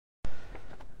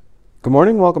Good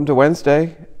morning. Welcome to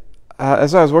Wednesday.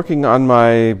 As I was working on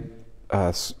my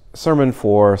sermon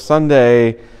for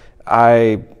Sunday,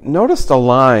 I noticed a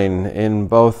line in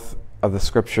both of the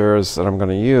scriptures that I'm going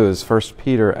to use, 1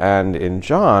 Peter and in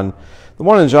John. The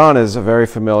one in John is a very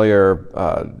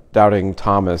familiar doubting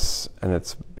Thomas, and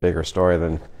it's a bigger story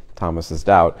than Thomas's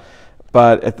doubt.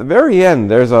 But at the very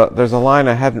end, there's a line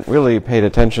I hadn't really paid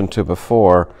attention to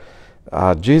before.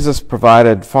 Jesus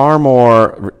provided far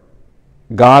more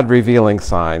God-revealing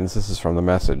signs, this is from the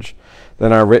Message,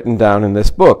 than are written down in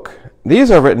this book. These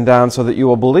are written down so that you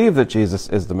will believe that Jesus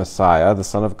is the Messiah, the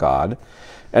Son of God,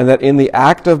 and that in the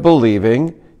act of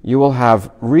believing, you will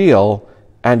have real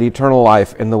and eternal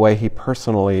life in the way he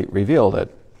personally revealed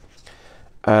it.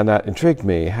 And that intrigued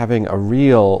me, having a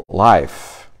real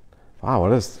life. Wow,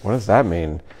 what does that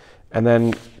mean? And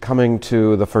then coming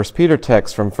to the 1 Peter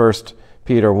text from 1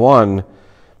 Peter 1,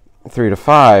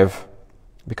 3-5,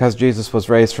 because Jesus was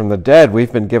raised from the dead,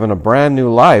 we've been given a brand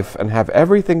new life and have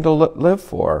everything to live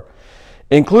for,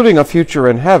 including a future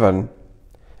in heaven,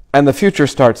 and the future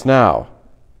starts now.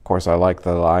 Of course, I like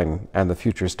the line, and the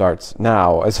future starts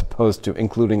now, as opposed to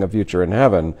including a future in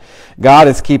heaven. God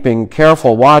is keeping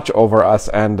careful watch over us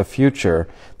and the future.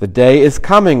 The day is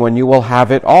coming when you will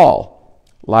have it all,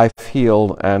 life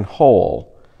healed and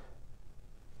whole,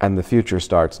 and the future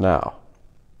starts now.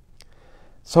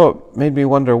 So it made me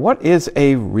wonder, what is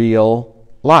a real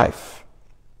life?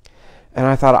 And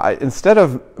I thought, instead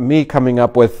of me coming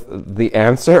up with the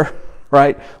answer,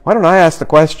 right, why don't I ask the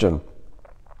question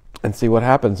and see what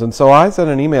happens? And so I sent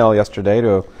an email yesterday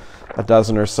to a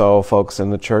dozen or so folks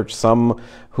in the church, some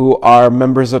who are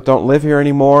members that don't live here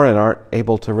anymore and aren't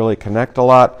able to really connect a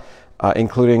lot,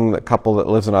 including the couple that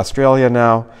lives in Australia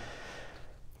now.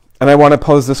 And I want to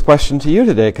pose this question to you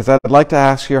today because I'd like to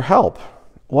ask your help.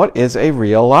 What is a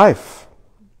real life?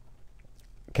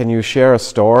 Can you share a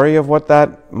story of what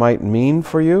that might mean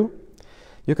for you?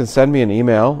 You can send me an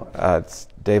email. It's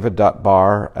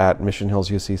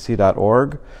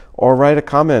david.barr@missionhillsucc.org, or write a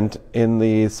comment in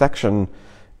the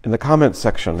comments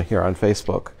section here on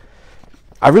Facebook.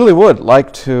 I really would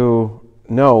like to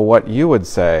know what you would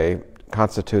say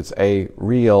constitutes a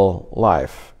real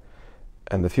life,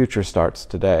 and the future starts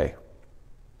today.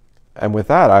 And with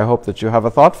that, I hope that you have a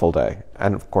thoughtful day,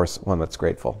 and of course, one that's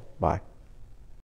grateful. Bye.